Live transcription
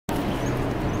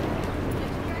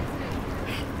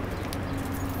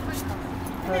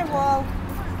Come here, Wall.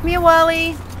 Come here, Wally.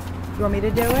 You want me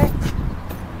to do it?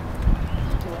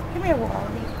 Come here,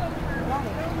 Wally.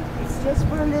 It's just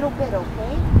for a little bit,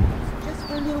 okay? It's just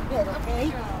for a little bit, okay?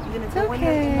 You're gonna go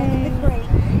in the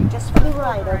crate. Just for the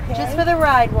ride, okay? Just for the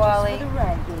ride, Wally. Just for the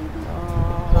ride, baby.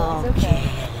 Oh, It's okay.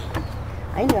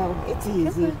 I know, it's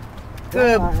easy.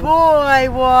 Good Come on.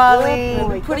 boy, Wally. Good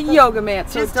boy. Put a yoga mat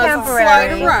so Just it doesn't temporary.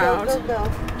 slide around. Go, go,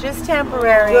 go. Just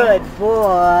temporary. Good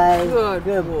boy.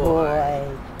 Good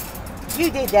boy. You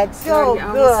did that so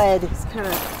Yeah, good. It's kind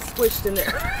of squished in there.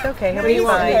 It's okay. He'll Maybe be you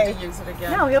won't fine. need to use it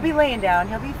again. No, he'll be laying down.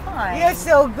 He'll be fine. You're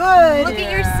so good. Look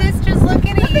at your sisters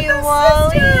looking at you,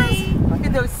 Wally. Look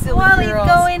at those silly Wally's girls.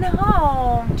 going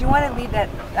home. Do you want to leave that?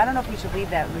 I don't know if we should leave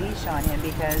that leash on him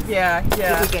because Yeah. he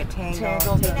could get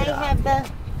tangled. Can I have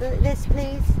this,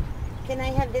 please? Can I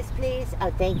have this, please?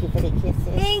 Oh, thank you for the kisses.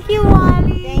 Thank you,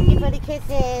 Wally. Thank you for the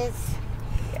kisses.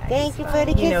 Thank you for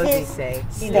the kisses. He knows he's safe.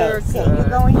 He You're knows. good. You're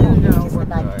going home. You know Just we're good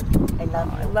night. good. I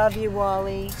love I you. love you,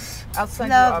 Wally. I'll send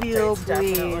Love you you, updates,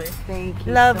 please. definitely. Thank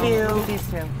you. Love so you. much. Look at these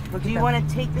two. Look Do at you them. want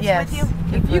to take this Yes. with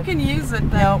you? If you can use it,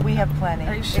 then No, we have plenty.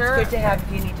 Are you sure? It's good to have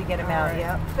if you need to get them out. Alright.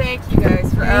 Yep. Thank you guys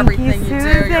for Thank everything you, you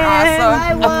do. Susan. You're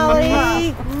awesome.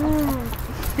 Bye, Wally.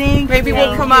 Thank Maybe you.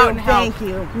 we'll come out and help. Thank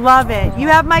you. Love it. You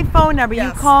have my phone number. You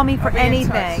Yes. call me for I'll be in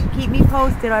touch. anything. Keep me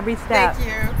posted every step. Thank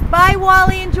you. Bye,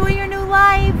 Wally. Enjoy your new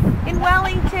life in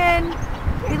Wellington.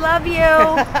 We love you.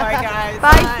 Bye, guys.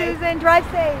 Bye, Susan. Drive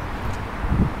safe.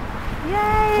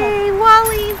 Yay,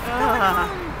 Wally. Ah.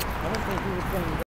 I don't think he was going to